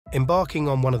Embarking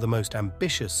on one of the most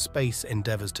ambitious space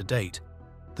endeavors to date,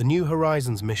 the New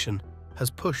Horizons mission has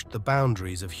pushed the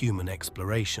boundaries of human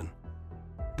exploration.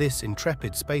 This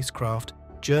intrepid spacecraft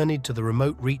journeyed to the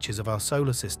remote reaches of our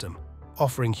solar system,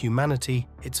 offering humanity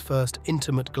its first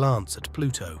intimate glance at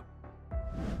Pluto.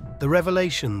 The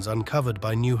revelations uncovered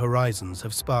by New Horizons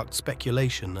have sparked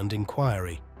speculation and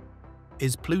inquiry.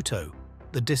 Is Pluto,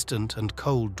 the distant and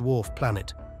cold dwarf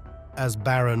planet, as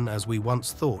barren as we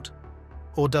once thought?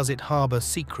 Or does it harbor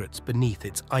secrets beneath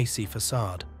its icy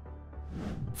facade?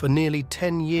 For nearly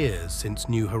 10 years since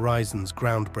New Horizons'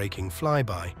 groundbreaking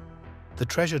flyby, the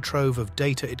treasure trove of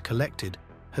data it collected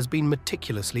has been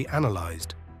meticulously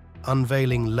analyzed,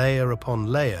 unveiling layer upon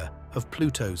layer of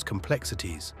Pluto's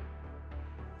complexities.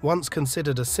 Once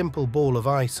considered a simple ball of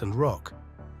ice and rock,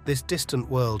 this distant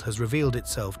world has revealed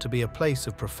itself to be a place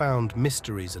of profound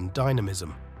mysteries and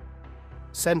dynamism.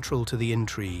 Central to the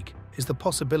intrigue is the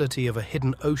possibility of a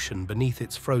hidden ocean beneath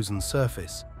its frozen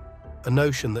surface, a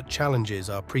notion that challenges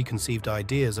our preconceived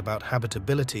ideas about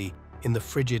habitability in the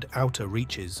frigid outer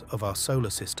reaches of our solar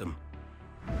system.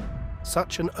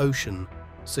 Such an ocean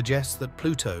suggests that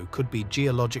Pluto could be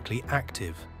geologically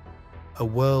active, a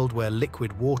world where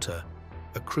liquid water,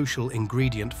 a crucial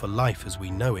ingredient for life as we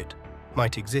know it,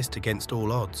 might exist against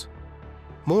all odds.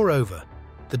 Moreover,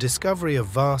 the discovery of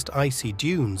vast icy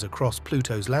dunes across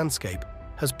Pluto's landscape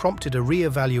has prompted a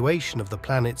re-evaluation of the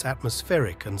planet's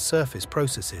atmospheric and surface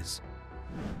processes.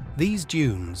 These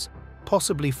dunes,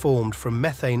 possibly formed from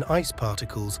methane ice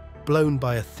particles blown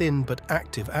by a thin but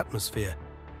active atmosphere,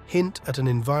 hint at an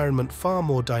environment far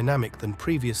more dynamic than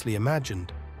previously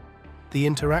imagined. The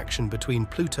interaction between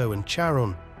Pluto and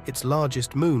Charon, its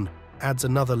largest moon, adds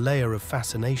another layer of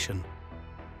fascination.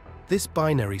 This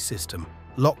binary system,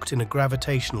 locked in a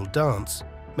gravitational dance,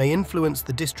 may influence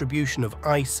the distribution of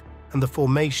ice and the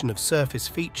formation of surface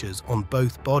features on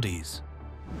both bodies.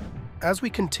 As we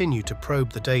continue to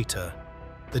probe the data,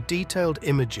 the detailed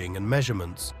imaging and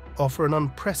measurements offer an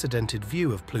unprecedented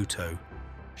view of Pluto,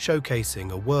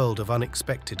 showcasing a world of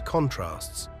unexpected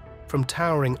contrasts, from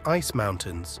towering ice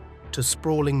mountains to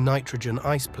sprawling nitrogen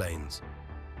ice plains.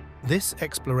 This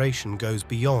exploration goes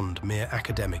beyond mere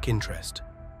academic interest.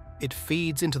 It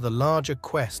feeds into the larger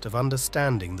quest of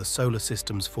understanding the solar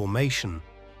system's formation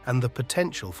and the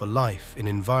potential for life in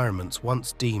environments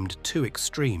once deemed too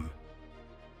extreme.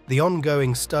 The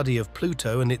ongoing study of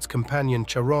Pluto and its companion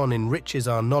Charon enriches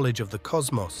our knowledge of the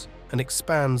cosmos and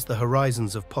expands the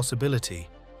horizons of possibility,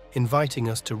 inviting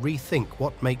us to rethink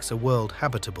what makes a world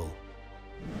habitable.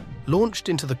 Launched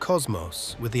into the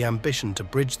cosmos with the ambition to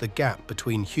bridge the gap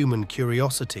between human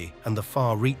curiosity and the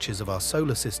far reaches of our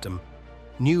solar system,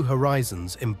 New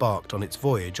Horizons embarked on its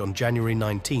voyage on January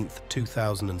 19,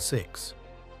 2006.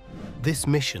 This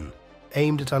mission,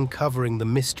 aimed at uncovering the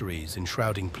mysteries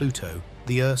enshrouding Pluto,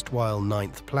 the erstwhile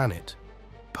ninth planet,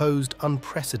 posed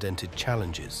unprecedented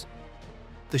challenges.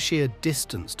 The sheer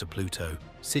distance to Pluto,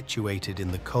 situated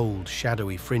in the cold,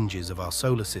 shadowy fringes of our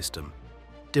solar system,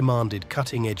 demanded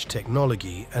cutting-edge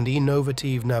technology and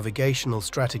innovative navigational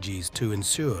strategies to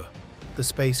ensure the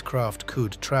spacecraft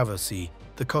could traverse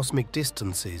the cosmic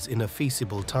distances in a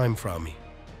feasible timeframe.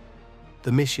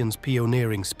 The mission's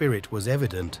pioneering spirit was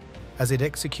evident as it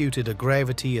executed a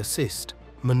gravity assist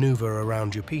maneuver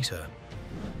around Jupiter.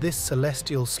 This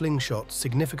celestial slingshot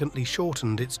significantly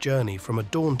shortened its journey from a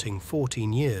daunting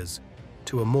 14 years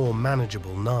to a more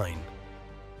manageable 9.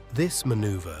 This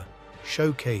maneuver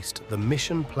showcased the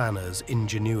mission planner's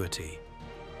ingenuity.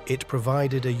 It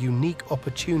provided a unique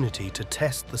opportunity to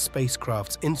test the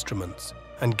spacecraft's instruments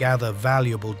and gather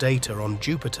valuable data on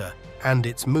Jupiter and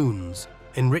its moons,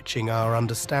 enriching our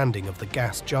understanding of the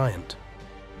gas giant.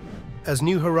 As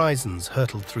New Horizons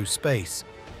hurtled through space,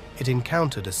 it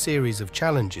encountered a series of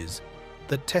challenges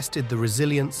that tested the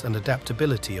resilience and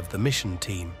adaptability of the mission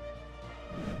team.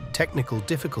 Technical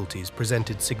difficulties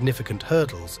presented significant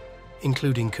hurdles,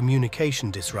 including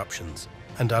communication disruptions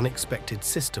and unexpected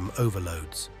system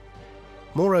overloads.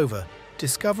 Moreover,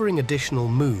 discovering additional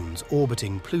moons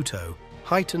orbiting Pluto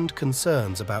heightened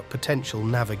concerns about potential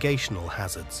navigational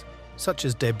hazards, such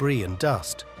as debris and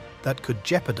dust, that could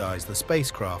jeopardize the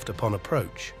spacecraft upon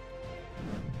approach.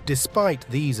 Despite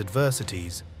these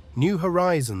adversities, New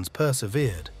Horizons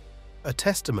persevered, a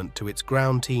testament to its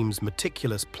ground team's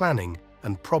meticulous planning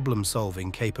and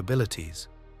problem-solving capabilities.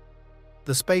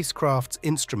 The spacecraft's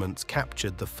instruments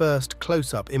captured the first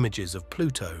close-up images of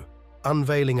Pluto,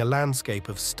 unveiling a landscape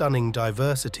of stunning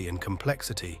diversity and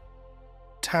complexity.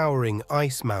 Towering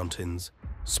ice mountains,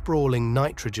 sprawling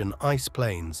nitrogen ice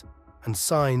plains, and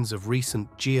signs of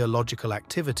recent geological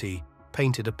activity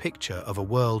painted a picture of a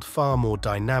world far more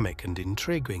dynamic and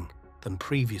intriguing. than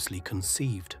previously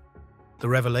conceived. The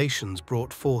revelations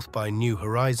brought forth by New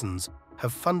Horizons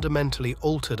have fundamentally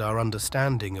altered our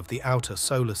understanding of the outer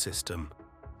solar system.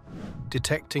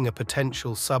 Detecting a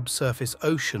potential subsurface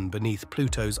ocean beneath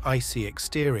Pluto's icy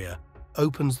exterior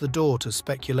opens the door to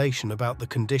speculation about the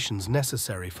conditions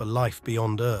necessary for life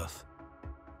beyond Earth.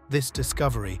 This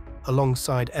discovery,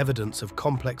 alongside evidence of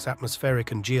complex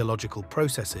atmospheric and geological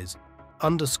processes,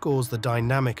 underscores the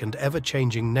dynamic and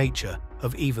ever-changing nature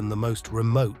of even the most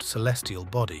remote celestial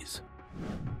bodies.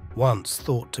 Once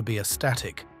thought to be a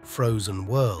static, frozen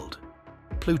world,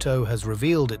 Pluto has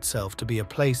revealed itself to be a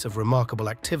place of remarkable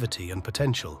activity and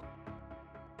potential.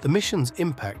 The mission's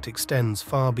impact extends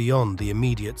far beyond the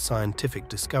immediate scientific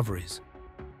discoveries.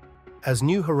 As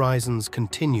New Horizons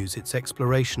continues its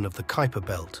exploration of the Kuiper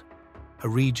Belt, a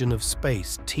region of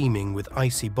space teeming with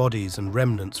icy bodies and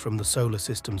remnants from the solar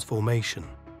system's formation,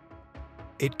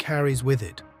 it carries with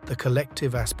it the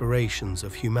collective aspirations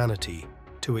of humanity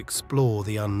to explore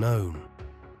the unknown.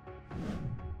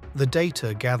 The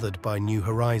data gathered by New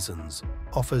Horizons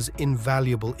offers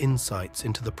invaluable insights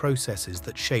into the processes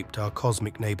that shaped our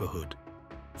cosmic neighborhood,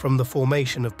 from the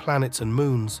formation of planets and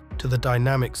moons to the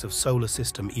dynamics of solar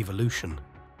system evolution.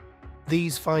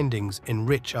 These findings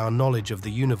enrich our knowledge of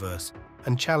the universe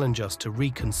and challenge us to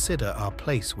reconsider our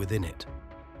place within it.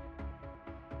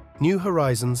 New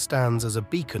Horizons stands as a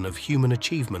beacon of human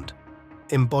achievement,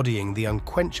 embodying the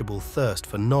unquenchable thirst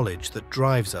for knowledge that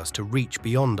drives us to reach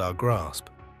beyond our grasp.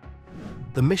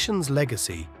 The mission's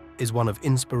legacy is one of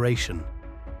inspiration,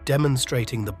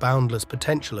 demonstrating the boundless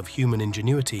potential of human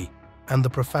ingenuity and the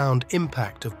profound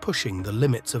impact of pushing the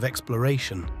limits of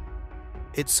exploration.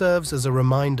 It serves as a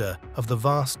reminder of the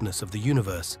vastness of the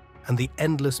universe and the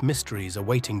endless mysteries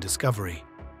awaiting discovery.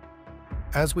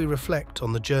 As we reflect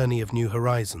on the journey of New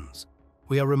Horizons,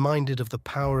 we are reminded of the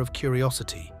power of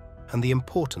curiosity and the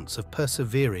importance of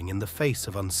persevering in the face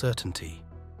of uncertainty.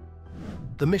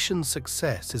 The mission's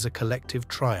success is a collective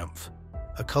triumph,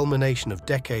 a culmination of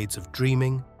decades of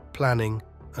dreaming, planning,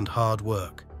 and hard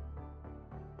work.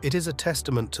 It is a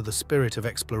testament to the spirit of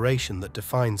exploration that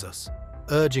defines us,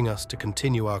 urging us to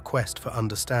continue our quest for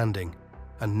understanding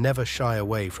and never shy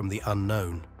away from the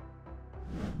unknown.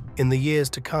 In the years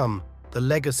to come, the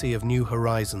legacy of New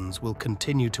Horizons will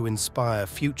continue to inspire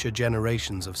future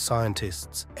generations of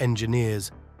scientists,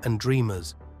 engineers, and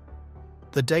dreamers.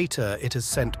 The data it has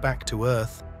sent back to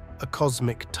Earth, a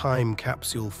cosmic time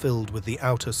capsule filled with the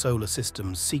outer solar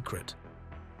system's secret,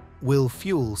 will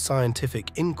fuel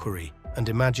scientific inquiry and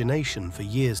imagination for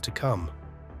years to come.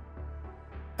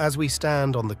 As we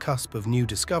stand on the cusp of new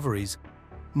discoveries,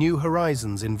 New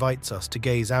Horizons invites us to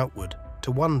gaze outward,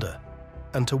 to wonder,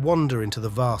 and to wander into the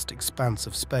vast expanse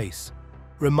of space,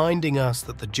 reminding us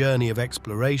that the journey of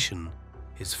exploration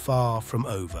is far from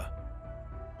over.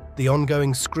 The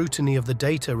ongoing scrutiny of the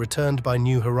data returned by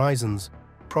New Horizons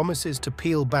promises to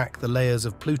peel back the layers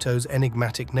of Pluto's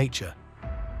enigmatic nature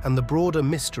and the broader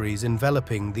mysteries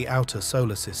enveloping the outer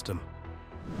solar system.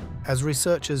 As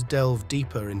researchers delve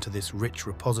deeper into this rich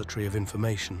repository of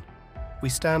information, we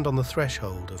stand on the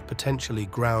threshold of potentially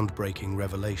groundbreaking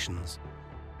revelations.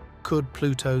 Could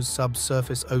Pluto's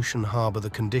subsurface ocean harbor the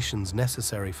conditions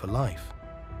necessary for life?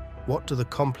 What do the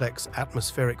complex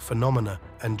atmospheric phenomena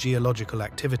and geological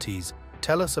activities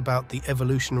tell us about the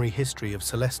evolutionary history of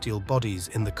celestial bodies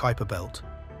in the Kuiper Belt?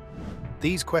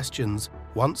 These questions,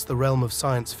 once the realm of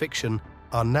science fiction,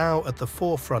 are now at the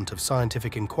forefront of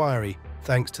scientific inquiry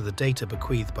thanks to the data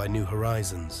bequeathed by New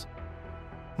Horizons.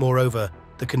 Moreover,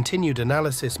 the continued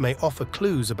analysis may offer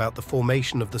clues about the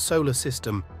formation of the solar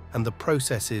system and the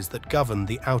processes that govern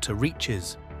the outer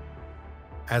reaches.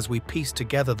 As we piece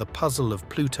together the puzzle of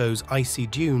Pluto's icy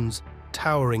dunes,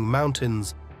 towering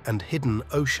mountains, and hidden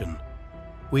ocean,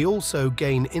 we also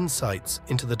gain insights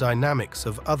into the dynamics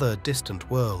of other distant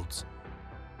worlds.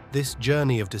 This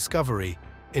journey of discovery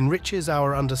enriches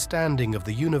our understanding of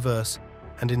the universe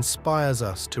and inspires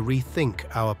us to rethink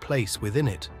our place within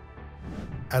it.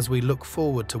 As we look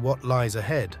forward to what lies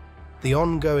ahead, the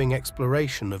ongoing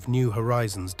exploration of New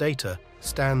Horizons data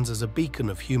stands as a beacon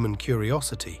of human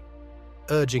curiosity,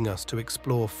 urging us to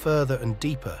explore further and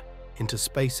deeper into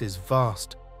space's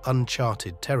vast,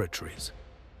 uncharted territories.